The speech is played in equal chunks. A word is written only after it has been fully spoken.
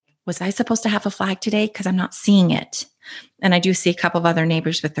was I supposed to have a flag today? Because I'm not seeing it. And I do see a couple of other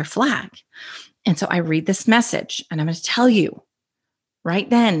neighbors with their flag. And so I read this message, and I'm going to tell you right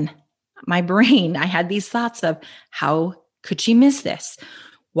then, my brain, I had these thoughts of, how could she miss this?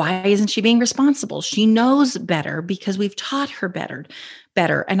 Why isn't she being responsible? She knows better because we've taught her better.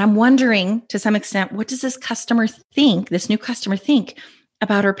 And I'm wondering, to some extent, what does this new customer think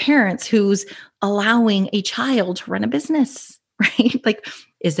about her parents who's allowing a child to run a business, right? Like,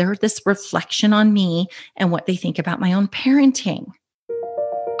 is there this reflection on me and what they think about my own parenting?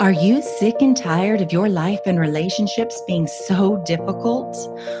 Are you sick and tired of your life and relationships being so difficult,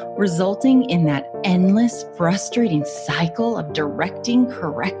 resulting in that endless, frustrating cycle of directing,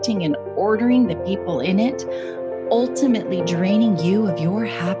 correcting, and ordering the people in it, ultimately draining you of your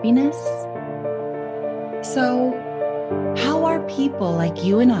happiness? So, how are people like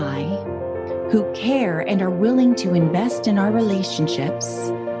you and I, who care and are willing to invest in our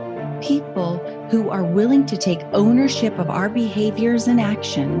relationships, people who are willing to take ownership of our behaviors and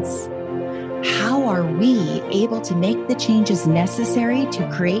actions, how are we able to make the changes necessary to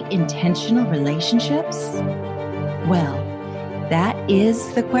create intentional relationships? Well, that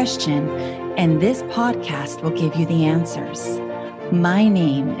is the question, and this podcast will give you the answers. My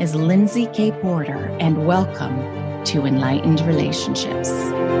name is Lindsay K. Porter, and welcome to Enlightened Relationships.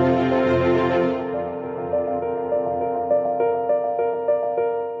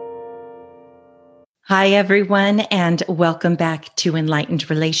 Hi, everyone, and welcome back to Enlightened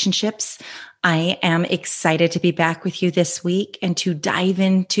Relationships. I am excited to be back with you this week and to dive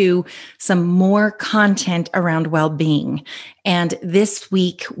into some more content around well-being. And this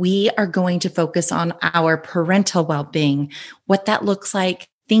week, we are going to focus on our parental well-being, what that looks like,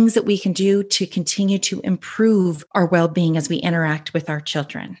 things that we can do to continue to improve our well-being as we interact with our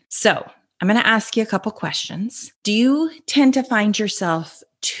children. So I'm going to ask you a couple questions. Do you tend to find yourself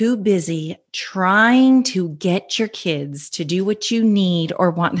too busy trying to get your kids to do what you need or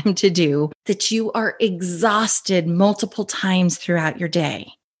want them to do, that you are exhausted multiple times throughout your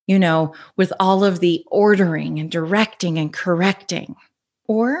day, with all of the ordering and directing and correcting?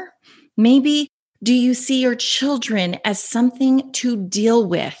 Or maybe do you see your children as something to deal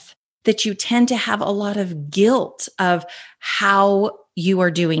with, that you tend to have a lot of guilt of how you are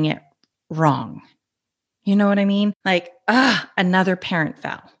doing it wrong? You know what I mean? Like, another parent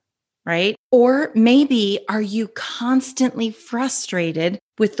fell, right? Or maybe are you constantly frustrated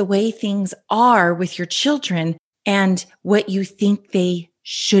with the way things are with your children and what you think they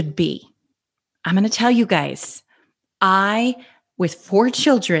should be? I'm going to tell you guys, I, with 4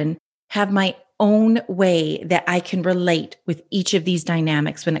 children, have my own way that I can relate with each of these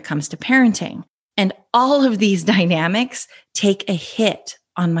dynamics when it comes to parenting. And all of these dynamics take a hit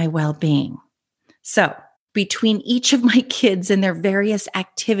on my well-being. So, between each of my kids and their various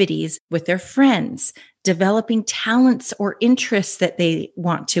activities with their friends, developing talents or interests that they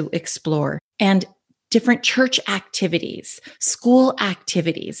want to explore, and different church activities, school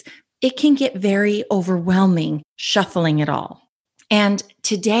activities, it can get very overwhelming shuffling it all. And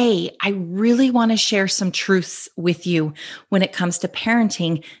today, I really want to share some truths with you when it comes to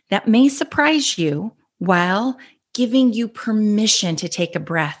parenting that may surprise you while giving you permission to take a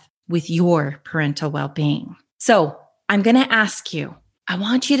breath with your parental well-being. So I'm going to ask you, I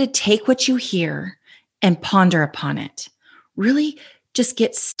want you to take what you hear and ponder upon it. Really just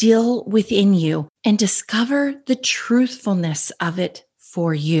get still within you and discover the truthfulness of it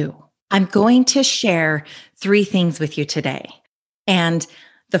for you. I'm going to share 3 things with you today. And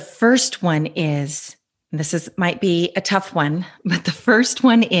the first one is, might be a tough one, but the first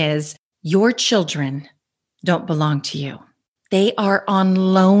one is, your children don't belong to you. They are on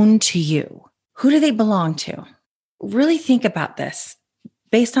loan to you. Who do they belong to? Really think about this.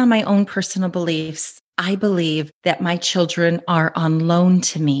 Based on my own personal beliefs, I believe that my children are on loan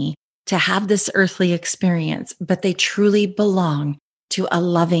to me to have this earthly experience, but they truly belong to a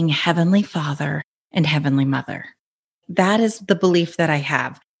loving Heavenly Father and Heavenly Mother. That is the belief that I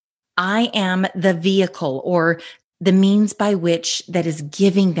have. I am the vehicle or the means by which that is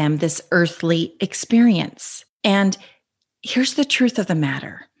giving them this earthly experience. And here's the truth of the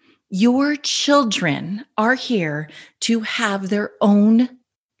matter. Your children are here to have their own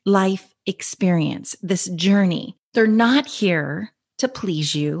life experience, this journey. They're not here to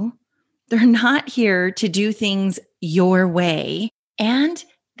please you. They're not here to do things your way. And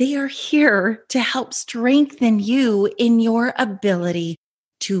they are here to help strengthen you in your ability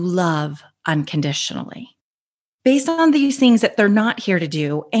to love unconditionally. Based on these things that they're not here to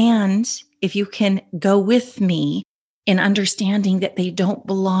do, and if you can go with me in understanding that they don't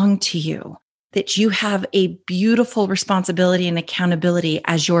belong to you, that you have a beautiful responsibility and accountability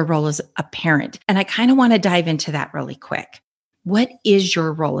as your role as a parent. And I kind of want to dive into that really quick. What is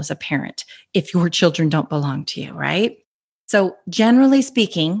your role as a parent if your children don't belong to you, right? So generally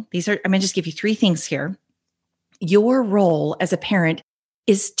speaking, I'm going to just give you three things here. Your role as a parent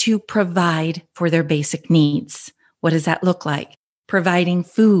is to provide for their basic needs. What does that look like? Providing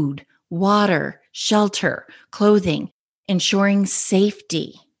food, water, shelter, clothing, ensuring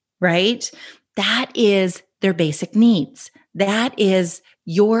safety, right? That is their basic needs. That is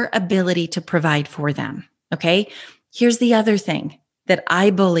your ability to provide for them. Okay. Here's the other thing that I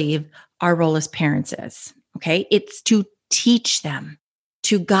believe our role as parents is. Okay. It's to teach them,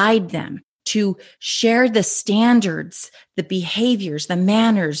 to guide them, to share the standards, the behaviors, the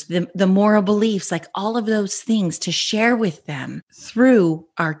manners, the moral beliefs, like all of those things, to share with them through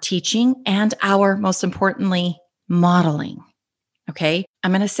our teaching and our, most importantly, modeling. Okay.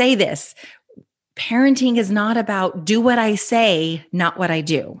 I'm going to say this. Parenting is not about do what I say, not what I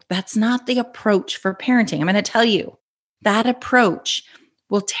do. That's not the approach for parenting. I'm going to tell you that approach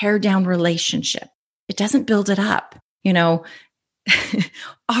will tear down relationship. It doesn't build it up.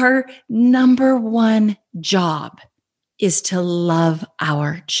 Our number one job is to love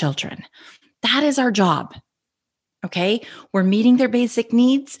our children. That is our job. Okay. We're meeting their basic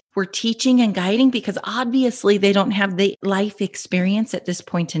needs. We're teaching and guiding because obviously they don't have the life experience at this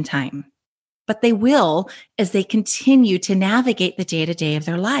point in time, but they will as they continue to navigate the day-to-day of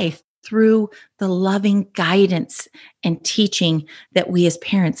their life through the loving guidance and teaching that we as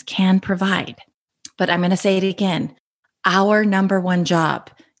parents can provide. But I'm going to say it again. Our number one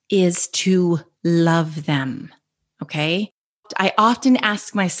job is to love them. Okay. I often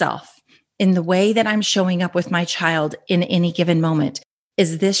ask myself, in the way that I'm showing up with my child in any given moment,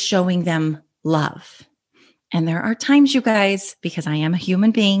 is this showing them love? And there are times, you guys, because I am a human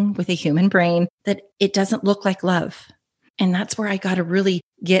being with a human brain, that it doesn't look like love. And that's where I got to really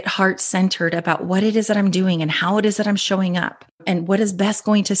get heart-centered about what it is that I'm doing and how it is that I'm showing up and what is best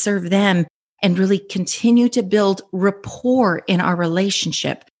going to serve them, and really continue to build rapport in our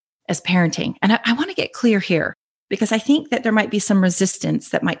relationship as parenting. And I want to get clear here, because I think that there might be some resistance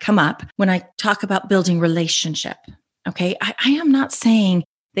that might come up when I talk about building relationship. Okay. I am not saying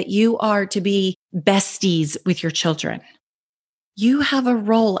that you are to be besties with your children. You have a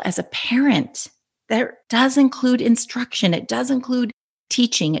role as a parent that does include instruction. It does include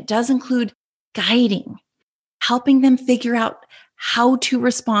teaching. It does include guiding, helping them figure out how to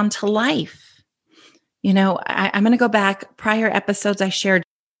respond to life. I'm going to go back prior episodes I shared,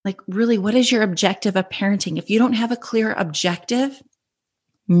 like, really, what is your objective of parenting? If you don't have a clear objective,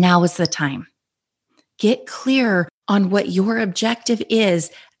 now is the time. Get clear on what your objective is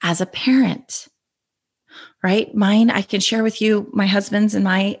as a parent, right? Mine, I can share with you, my husband's and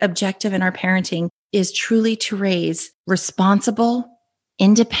my objective in our parenting is truly to raise responsible,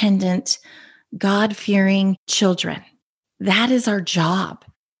 independent, God-fearing children. That is our job.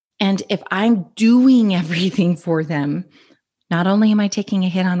 And if I'm doing everything for them, not only am I taking a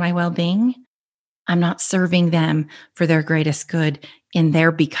hit on my well-being, I'm not serving them for their greatest good in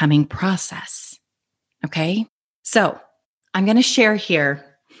their becoming process. Okay. So I'm going to share here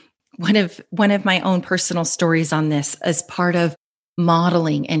one of my own personal stories on this as part of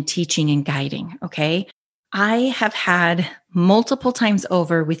modeling and teaching and guiding. Okay. I have had multiple times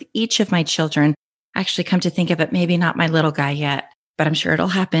over with each of my children, actually come to think of it, maybe not my little guy yet, but I'm sure it'll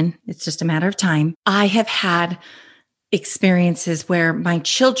happen. It's just a matter of time. I have had experiences where my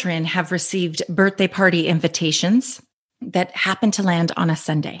children have received birthday party invitations that happen to land on a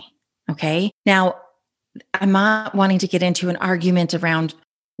Sunday. Okay. Now, I'm not wanting to get into an argument around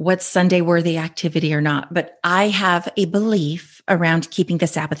what's Sunday worthy activity or not, but I have a belief around keeping the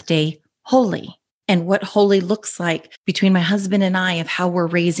Sabbath day holy and what holy looks like between my husband and I of how we're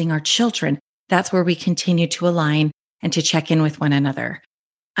raising our children. That's where we continue to align and to check in with one another.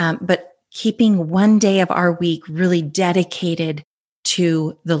 But keeping one day of our week really dedicated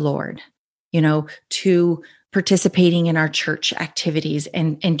to the Lord, to participating in our church activities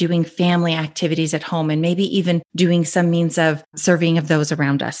and doing family activities at home, and maybe even doing some means of serving of those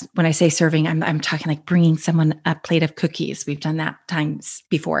around us. When I say serving, I'm talking like bringing someone a plate of cookies. We've done that times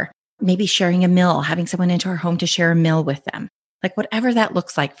before. Maybe sharing a meal, having someone into our home to share a meal with them, like whatever that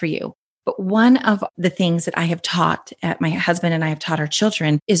looks like for you. But one of the things that I have taught, my husband and I have taught our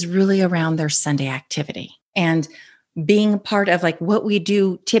children, is really around their Sunday activity and being part of like what we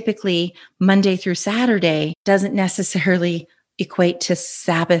do typically Monday through Saturday doesn't necessarily equate to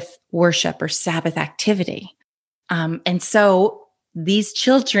Sabbath worship or Sabbath activity. And so these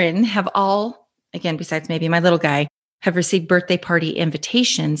children have all, again, besides maybe my little guy, have received birthday party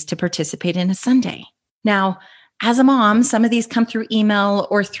invitations to participate in a Sunday. Now, as a mom, some of these come through email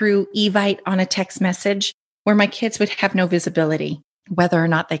or through Evite on a text message where my kids would have no visibility whether or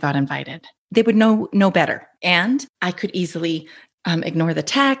not they got invited. They would know better. And I could easily ignore the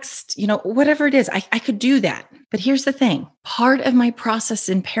text, whatever it is, I could do that. But here's the thing. Part of my process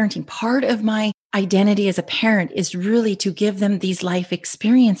in parenting, part of my identity as a parent is really to give them these life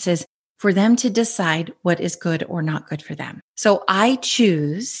experiences for them to decide what is good or not good for them. So I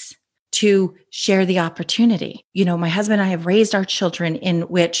choose to share the opportunity. My husband and I have raised our children in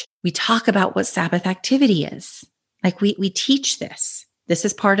which we talk about what Sabbath activity is. Like we teach this. This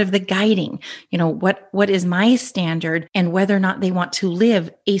is part of the guiding, what is my standard and whether or not they want to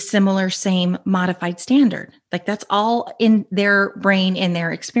live a similar, same modified standard. Like that's all in their brain, in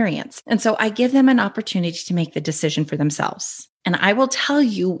their experience. And so I give them an opportunity to make the decision for themselves. And I will tell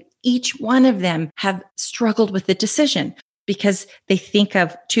you, each one of them have struggled with the decision because they think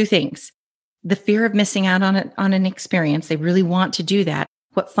of two things: the fear of missing out on an experience. They really want to do that.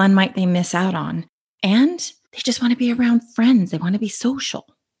 What fun might they miss out on? And they just want to be around friends. They want to be social,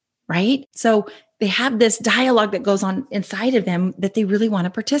 right? So they have this dialogue that goes on inside of them that they really want to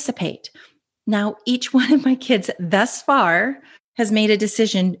participate. Now, each one of my kids thus far has made a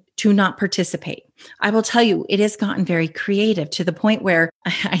decision to not participate. I will tell you, it has gotten very creative to the point where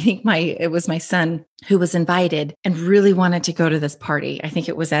I think it was my son who was invited and really wanted to go to this party. I think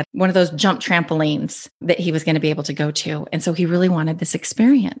it was at one of those jump trampolines that he was going to be able to go to. And so he really wanted this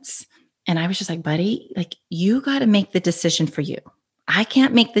experience. And I was just like, buddy, you got to make the decision for you. I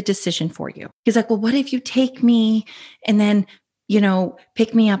can't make the decision for you. He's like, well, what if you take me and then,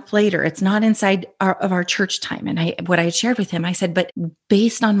 pick me up later? It's not inside our church time. And what I had shared with him, I said, but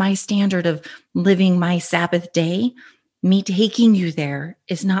based on my standard of living my Sabbath day, me taking you there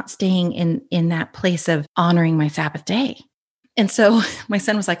is not staying in that place of honoring my Sabbath day. And so my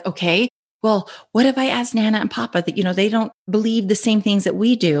son was like, okay, well, what if I ask Nana and Papa that, they don't believe the same things that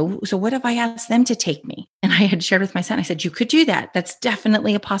we do? So what if I ask them to take me? And I had shared with my son, I said, you could do that. That's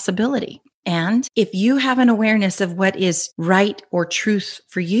definitely a possibility. And if you have an awareness of what is right or truth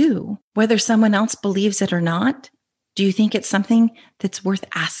for you, whether someone else believes it or not, do you think it's something that's worth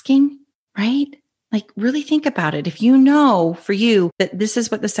asking? Right? Really think about it. If you know for you that this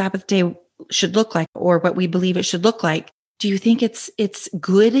is what the Sabbath day should look like or what we believe it should look like, do you think it's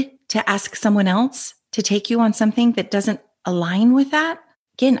good to ask someone else to take you on something that doesn't align with that?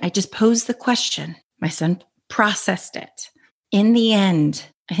 Again, I just posed the question. My son processed it. In the end,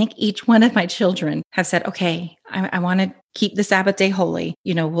 I think each one of my children have said, okay, I want to keep the Sabbath day holy.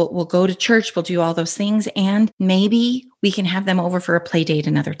 We'll go to church, we'll do all those things, and maybe we can have them over for a play date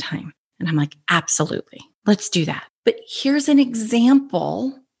another time. And I'm like, absolutely, let's do that. But here's an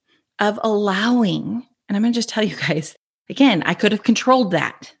example of allowing, and I'm going to just tell you guys, again, I could have controlled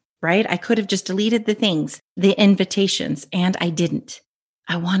that, right? I could have just deleted the things, the invitations, and I didn't.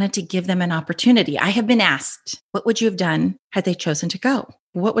 I wanted to give them an opportunity. I have been asked, what would you have done had they chosen to go?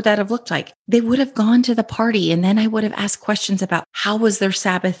 What would that have looked like? They would have gone to the party, and then I would have asked questions about how was their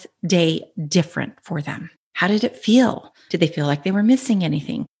Sabbath day different for them? How did it feel? Did they feel like they were missing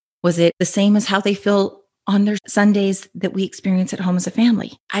anything? Was it the same as how they feel on their Sundays that we experience at home as a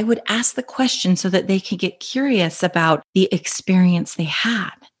family? I would ask the question so that they could get curious about the experience they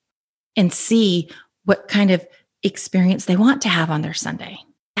had and see what kind of experience they want to have on their Sunday.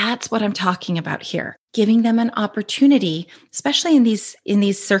 That's what I'm talking about here. Giving them an opportunity, especially in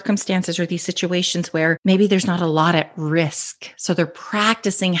these circumstances or these situations where maybe there's not a lot at risk. So they're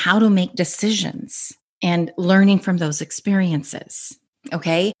practicing how to make decisions and learning from those experiences.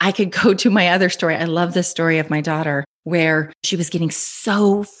 Okay. I could go to my other story. I love this story of my daughter where she was getting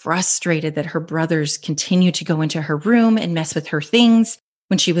so frustrated that her brothers continued to go into her room and mess with her things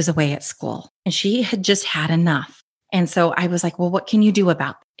when she was away at school. And she had just had enough. And so I was like, well, what can you do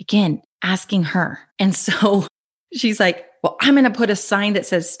about it? Again, asking her. And so she's like, well, I'm going to put a sign that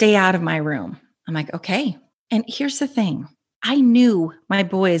says, stay out of my room. I'm like, okay. And here's the thing. I knew my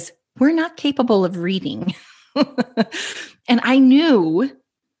boys were not capable of reading. And I knew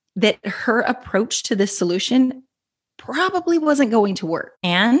that her approach to this solution probably wasn't going to work.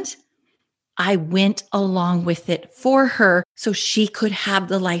 And I went along with it for her so she could have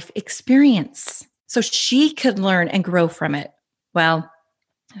the life experience, so she could learn and grow from it. Well,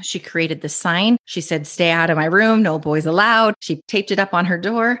 she created the sign. She said, stay out of my room, no boys allowed. She taped it up on her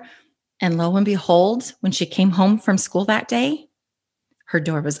door. And lo and behold, when she came home from school that day, her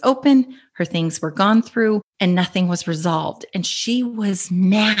door was open, her things were gone through, and nothing was resolved. And she was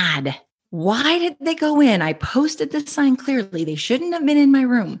mad. Why did they go in? I posted the sign clearly. They shouldn't have been in my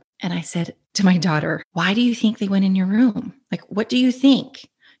room. And I said to my daughter, why do you think they went in your room? Like, what do you think?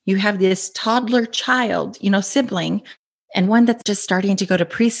 You have this toddler child, sibling, and one that's just starting to go to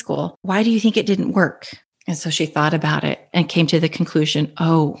preschool. Why do you think it didn't work? And so she thought about it and came to the conclusion,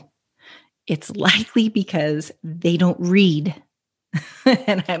 oh, it's likely because they don't read.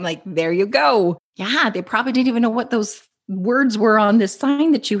 And I'm like, there you go. Yeah, they probably didn't even know what those words were on this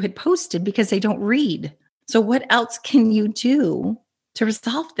sign that you had posted because they don't read. So what else can you do to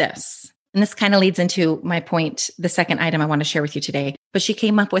resolve this? And this kind of leads into my point, the second item I want to share with you today. But she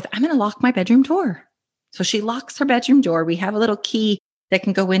came up with, I'm going to lock my bedroom door. So she locks her bedroom door. We have a little key that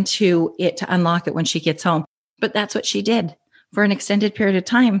can go into it to unlock it when she gets home. But that's what she did for an extended period of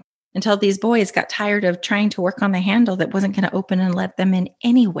time until these boys got tired of trying to work on the handle that wasn't going to open and let them in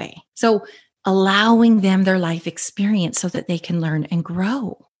anyway. So allowing them their life experience so that they can learn and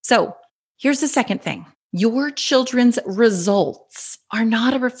grow. So here's the second thing. Your children's results are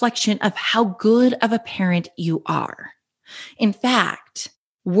not a reflection of how good of a parent you are. In fact,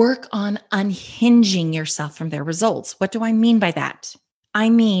 work on unhinging yourself from their results. What do I mean by that? I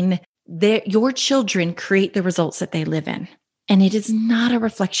mean that your children create the results that they live in, and it is not a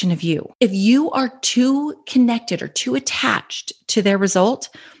reflection of you. If you are too connected or too attached to their result,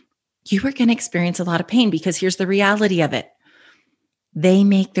 you are going to experience a lot of pain because here's the reality of it. They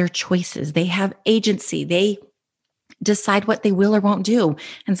make their choices. They have agency. They decide what they will or won't do.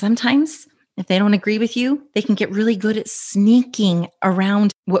 And sometimes if they don't agree with you, they can get really good at sneaking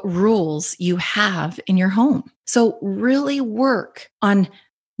around what rules you have in your home. So really work on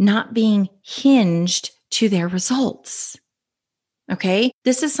not being hinged to their results. Okay.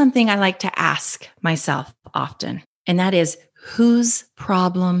 This is something I like to ask myself often. And that is, whose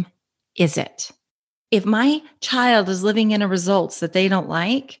problem is it? If my child is living in a results that they don't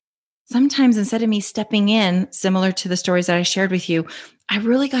like, sometimes instead of me stepping in, similar to the stories that I shared with you, I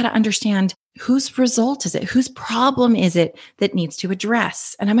really got to understand whose result is it? Whose problem is it that needs to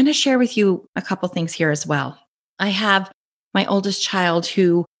address? And I'm going to share with you a couple things here as well. I have my oldest child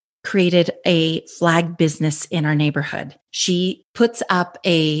who created a flag business in our neighborhood. She puts up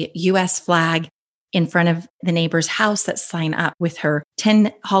a US flag in front of the neighbor's house that sign up with her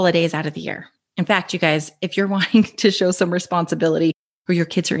 10 holidays out of the year. In fact, you guys, if you're wanting to show some responsibility or your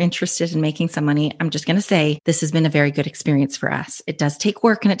kids are interested in making some money, I'm just going to say this has been a very good experience for us. It does take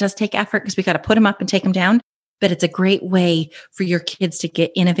work and it does take effort because we got to put them up and take them down. But it's a great way for your kids to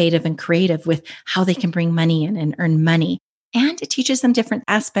get innovative and creative with how they can bring money in and earn money. And it teaches them different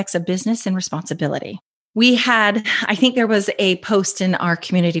aspects of business and responsibility. We had, I think there was a post in our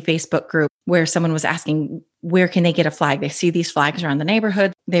community Facebook group where someone was asking, where can they get a flag? They see these flags around the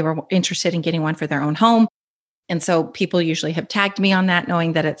neighborhood. They were interested in getting one for their own home. And so people usually have tagged me on that,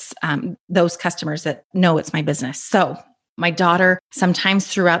 knowing that it's those customers that know it's my business. So my daughter sometimes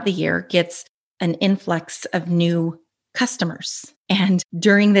throughout the year gets an influx of new customers. And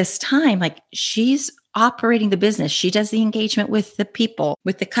during this time, like she's operating the business. She does the engagement with the people,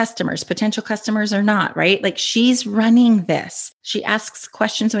 with the customers, potential customers or not, right? Like she's running this. She asks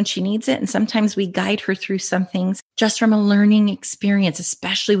questions when she needs it. And sometimes we guide her through some things just from a learning experience,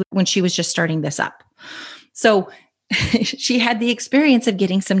 especially when she was just starting this up. So she had the experience of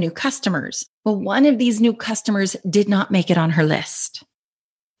getting some new customers. Well, one of these new customers did not make it on her list.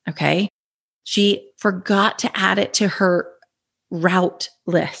 Okay. She forgot to add it to her route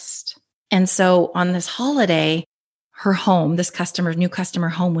list. And so on this holiday, her home, this new customer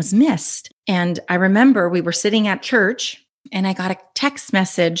home was missed. And I remember we were sitting at church and I got a text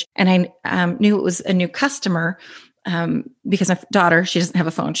message and I knew it was a new customer because my daughter, she doesn't have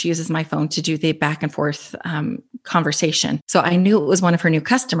a phone. She uses my phone to do the back and forth conversation. So I knew it was one of her new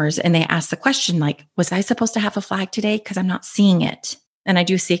customers. And they asked the question, like, was I supposed to have a flag today? Because I'm not seeing it. And I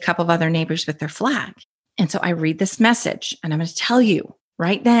do see a couple of other neighbors with their flag. And so I read this message and I'm going to tell you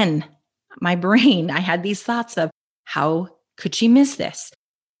right then, my brain, I had these thoughts of how could she miss this?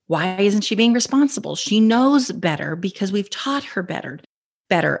 Why isn't she being responsible? She knows better because we've taught her better.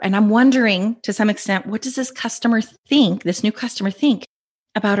 And I'm wondering to some extent, what does this new customer think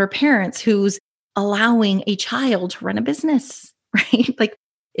about her parents who's allowing a child to run a business, right? Like,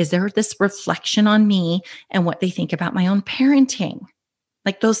 is there this reflection on me and what they think about my own parenting?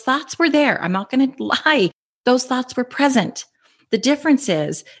 Like those thoughts were there. I'm not going to lie. Those thoughts were present. The difference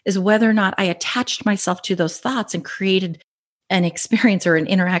is whether or not I attached myself to those thoughts and created an experience or an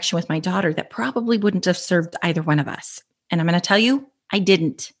interaction with my daughter that probably wouldn't have served either one of us. And I'm going to tell you, I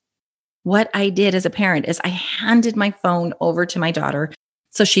didn't. What I did as a parent is I handed my phone over to my daughter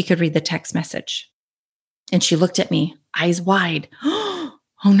so she could read the text message. And she looked at me, eyes wide. Oh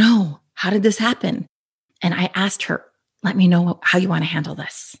no, how did this happen? And I asked her, let me know how you want to handle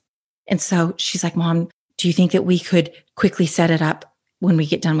this. And so she's like, Mom, do you think that we could quickly set it up when we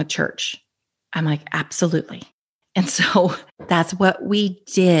get done with church? I'm like, absolutely. And so that's what we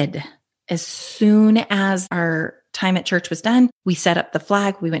did. As soon as our time at church was done, we set up the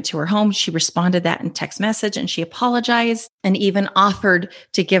flag. We went to her home. She responded that in text message and she apologized and even offered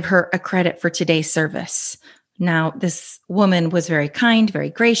to give her a credit for today's service. Now, this woman was very kind, very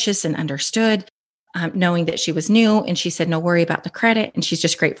gracious, and understood, knowing that she was new. And she said, no worry about the credit. And she's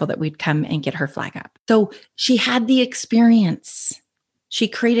just grateful that we'd come and get her flag up. So she had the experience. She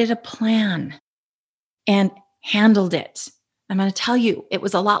created a plan and handled it. I'm going to tell you, it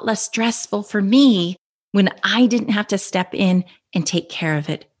was a lot less stressful for me when I didn't have to step in and take care of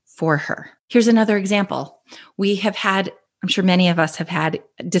it for her. Here's another example. We have had, I'm sure many of us have had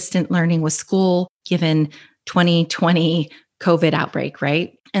distant learning with school given 2020 COVID outbreak,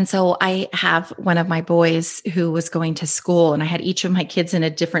 right? And so I have one of my boys who was going to school and I had each of my kids in a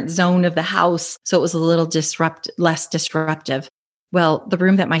different zone of the house. So it was a little less disruptive. Well, the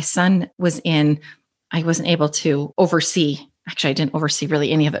room that my son was in, I wasn't able to oversee. Actually, I didn't oversee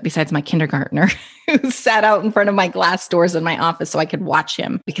really any of it besides my kindergartner who sat out in front of my glass doors in my office so I could watch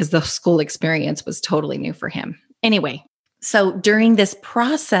him because the school experience was totally new for him. Anyway, so during this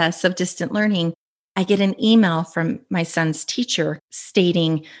process of distant learning, I get an email from my son's teacher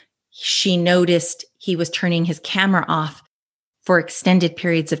stating she noticed he was turning his camera off for extended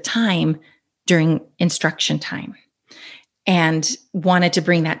periods of time during instruction time and wanted to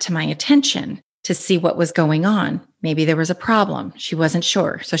bring that to my attention to see what was going on. Maybe there was a problem. She wasn't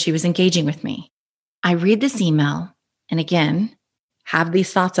sure. So she was engaging with me. I read this email and again, have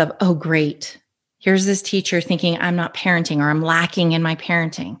these thoughts of, oh, great. Here's this teacher thinking I'm not parenting or I'm lacking in my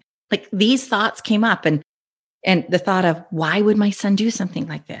parenting. Like these thoughts came up and the thought of why would my son do something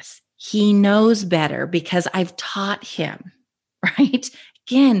like this? He knows better because I've taught him, right?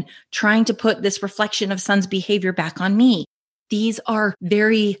 Again, trying to put this reflection of son's behavior back on me. These are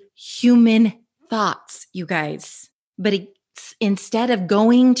very human thoughts, you guys. But instead of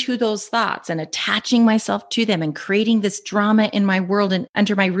going to those thoughts and attaching myself to them and creating this drama in my world and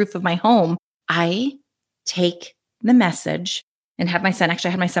under my roof of my home, I take the message and have my son, actually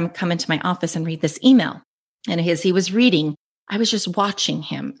I had my son come into my office and read this email. And as he was reading, I was just watching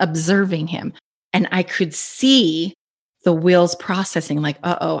him, observing him. And I could see the wheels processing like,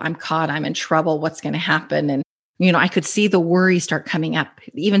 uh-oh, I'm caught, I'm in trouble, what's going to happen? And, I could see the worry start coming up.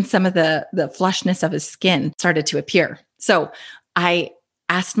 Even some of the flushness of his skin started to appear. So I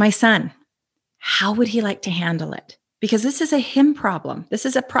asked my son, how would he like to handle it? Because this is a him problem. This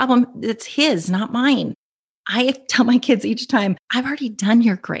is a problem that's his, not mine. I tell my kids each time, I've already done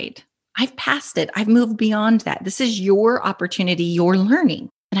your grade. I've passed it. I've moved beyond that. This is your opportunity, your learning.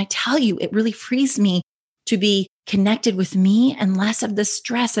 And I tell you, it really frees me to be connected with me and less of the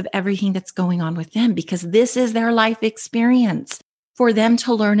stress of everything that's going on with them, because this is their life experience for them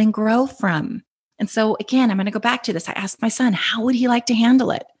to learn and grow from. And so again, I'm going to go back to this. I asked my son, how would he like to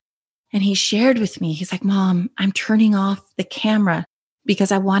handle it? And he shared with me, he's like, Mom, I'm turning off the camera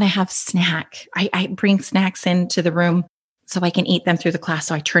because I want to have snack. I bring snacks into the room so I can eat them through the class.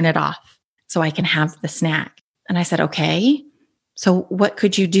 So I turn it off so I can have the snack. And I said, okay, so what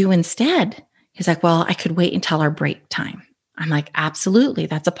could you do instead? He's like, well, I could wait until our break time. I'm like, absolutely.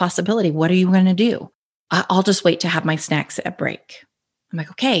 That's a possibility. What are you going to do? I'll just wait to have my snacks at break. I'm like,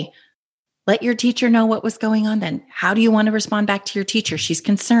 okay, let your teacher know what was going on then. How do you want to respond back to your teacher? She's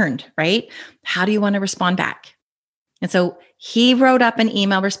concerned, right? How do you want to respond back? And so he wrote up an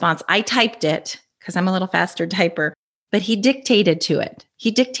email response. I typed it because I'm a little faster typer, but he dictated to it.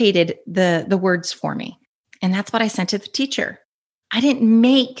 He dictated the words for me. And that's what I sent to the teacher. I didn't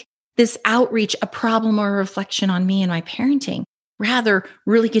make this outreach a problem or a reflection on me and my parenting. Rather,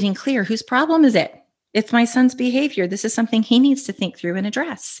 really getting clear, whose problem is it? It's my son's behavior. This is something he needs to think through and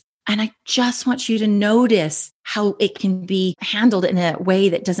address. And I just want you to notice how it can be handled in a way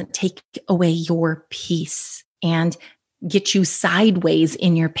that doesn't take away your peace and get you sideways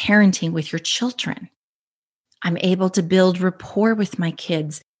in your parenting with your children. I'm able to build rapport with my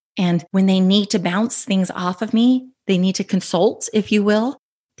kids. And when they need to bounce things off of me, they need to consult, if you will,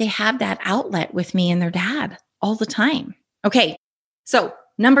 they have that outlet with me and their dad all the time. Okay. So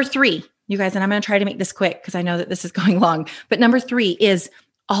number 3, you guys, and I'm going to try to make this quick because I know that this is going long, but number 3 is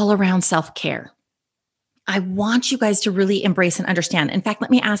all around self-care. I want you guys to really embrace and understand. In fact,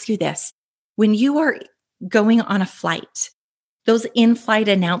 let me ask you this. When you are going on a flight, those in-flight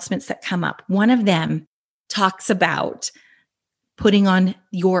announcements that come up, one of them talks about putting on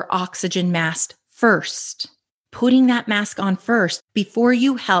your oxygen mask first, putting that mask on first before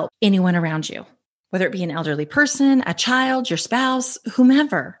you help anyone around you, whether it be an elderly person, a child, your spouse,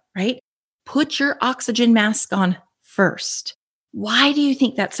 whomever. right? Put your oxygen mask on first. Why do you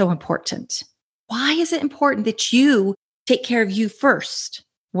think that's so important? Why is it important that you take care of you first?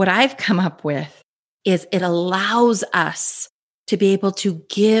 What I've come up with is it allows us to be able to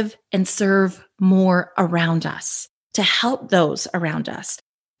give and serve more around us, to help those around us.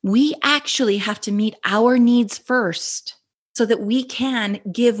 We actually have to meet our needs first so that we can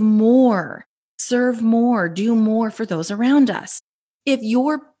give more, serve more, do more for those around us. If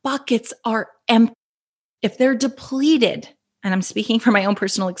your buckets are empty, if they're depleted, and I'm speaking from my own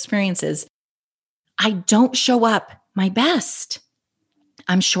personal experiences, I don't show up my best.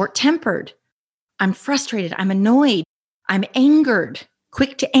 I'm short tempered. I'm frustrated. I'm annoyed. I'm angered,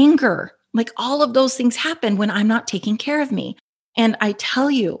 quick to anger. Like all of those things happen when I'm not taking care of me. And I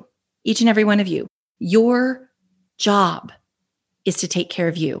tell you, each and every one of you, your job is to take care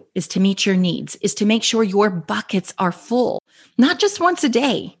of you, is to meet your needs, is to make sure your buckets are full, not just once a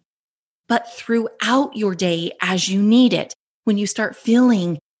day, but throughout your day as you need it. When you start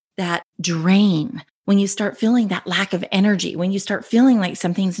feeling that drain, when you start feeling that lack of energy, when you start feeling like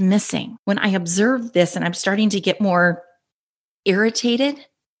something's missing. When I observe this and I'm starting to get more irritated,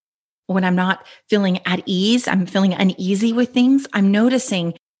 when I'm not feeling at ease, I'm feeling uneasy with things, I'm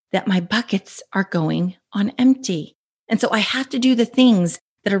noticing that my buckets are going on empty. And so I have to do the things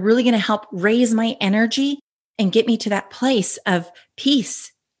that are really going to help raise my energy and get me to that place of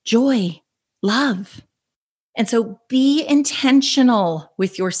peace, joy, love. And so be intentional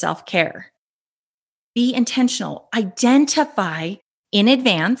with your self-care. Be intentional. Identify in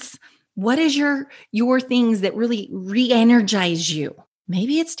advance what is your things that really re-energize you.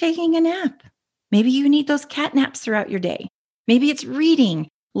 Maybe it's taking a nap. Maybe you need those cat naps throughout your day. Maybe it's reading,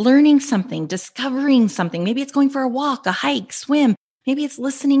 learning something, discovering something. Maybe it's going for a walk, a hike, swim. Maybe it's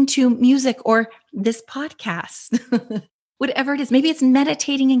listening to music or this podcast. Whatever it is. Maybe it's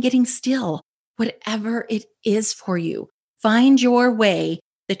meditating and getting still. Whatever it is for you, find your way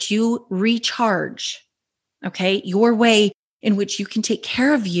that you recharge, okay? Your way in which you can take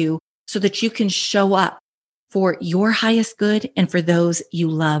care of you so that you can show up for your highest good and for those you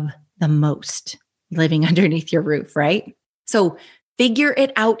love the most living underneath your roof, right? So figure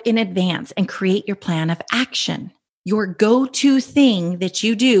it out in advance and create your plan of action, your go-to thing that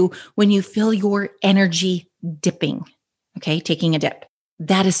you do when you feel your energy dipping, okay? Taking a dip.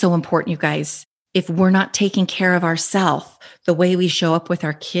 That is so important, you guys. If we're not taking care of ourselves, the way we show up with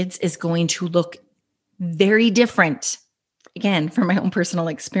our kids is going to look very different. Again, from my own personal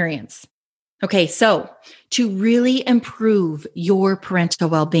experience. Okay, so to really improve your parental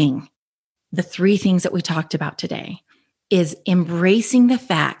well-being, the three things that we talked about today is embracing the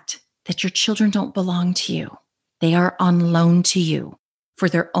fact that your children don't belong to you. They are on loan to you for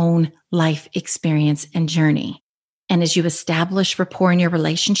their own life experience and journey. And as you establish rapport in your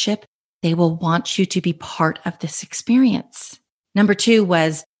relationship, they will want you to be part of this experience. Number 2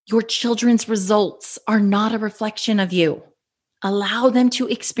 was your children's results are not a reflection of you. Allow them to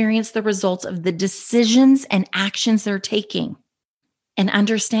experience the results of the decisions and actions they're taking and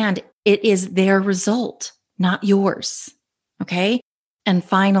understand it is their result, not yours. Okay. And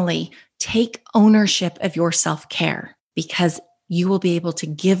finally, take ownership of your self-care because you will be able to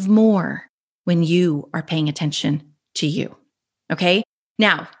give more when you are paying attention to you. Okay.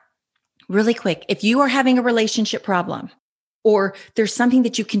 Now, really quick, if you are having a relationship problem or there's something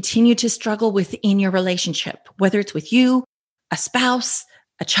that you continue to struggle with in your relationship, whether it's with you, a spouse,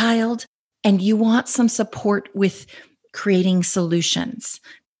 a child, and you want some support with creating solutions,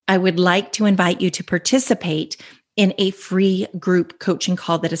 I would like to invite you to participate in a free group coaching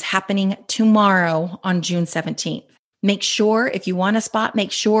call that is happening tomorrow on June 17th. Make sure if you want a spot,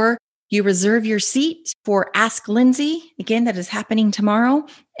 make sure you reserve your seat for Ask Lindsay. Again, that is happening tomorrow.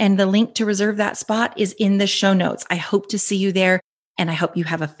 And the link to reserve that spot is in the show notes. I hope to see you there and I hope you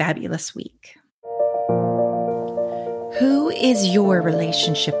have a fabulous week. Who is your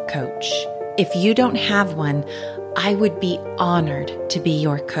relationship coach? If you don't have one, I would be honored to be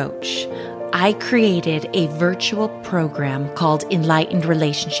your coach. I created a virtual program called Enlightened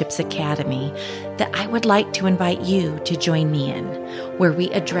Relationships Academy that I would like to invite you to join me in, where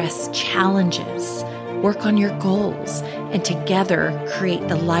we address challenges, work on your goals, and together create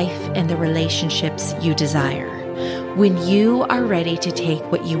the life and the relationships you desire. When you are ready to take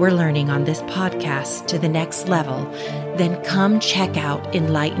what you are learning on this podcast to the next level, then come check out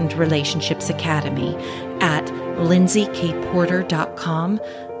Enlightened Relationships Academy at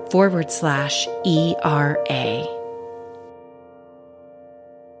lindsaykporter.com/ERA.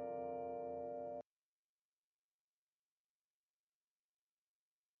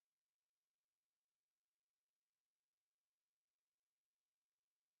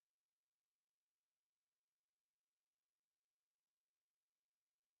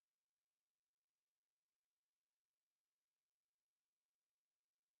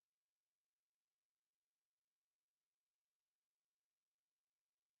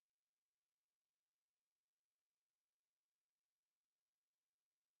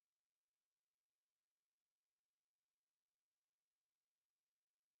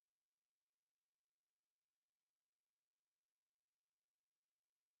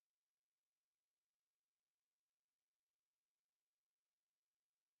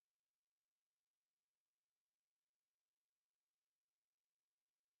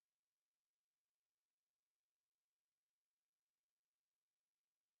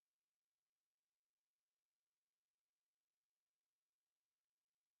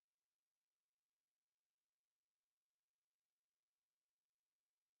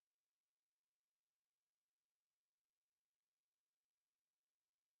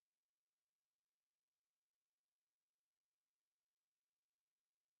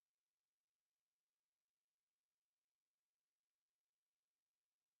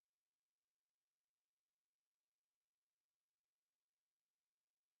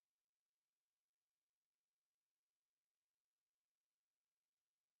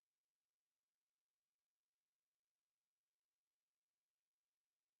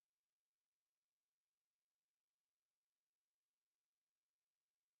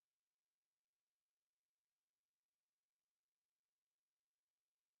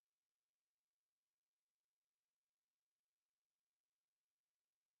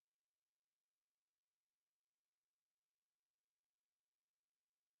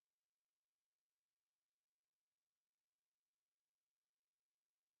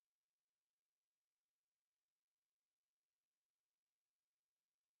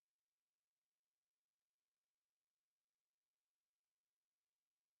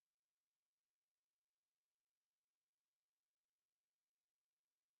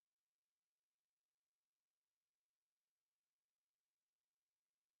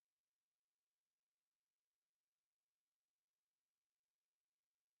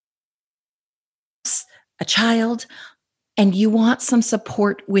 a child, and you want some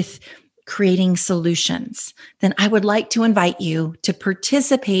support with creating solutions, then I would like to invite you to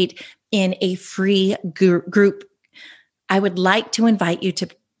participate in a free group. I would like to invite you to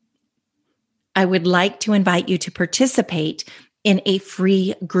participate in a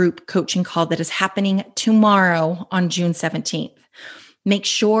free group coaching call that is happening tomorrow on June 17th. Make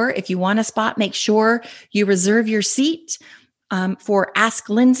sure, if you want a spot, make sure you reserve your seat for Ask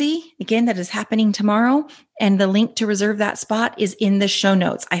Lindsay. Again, that is happening tomorrow. And the link to reserve that spot is in the show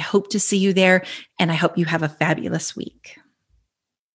notes. I hope to see you there, and I hope you have a fabulous week.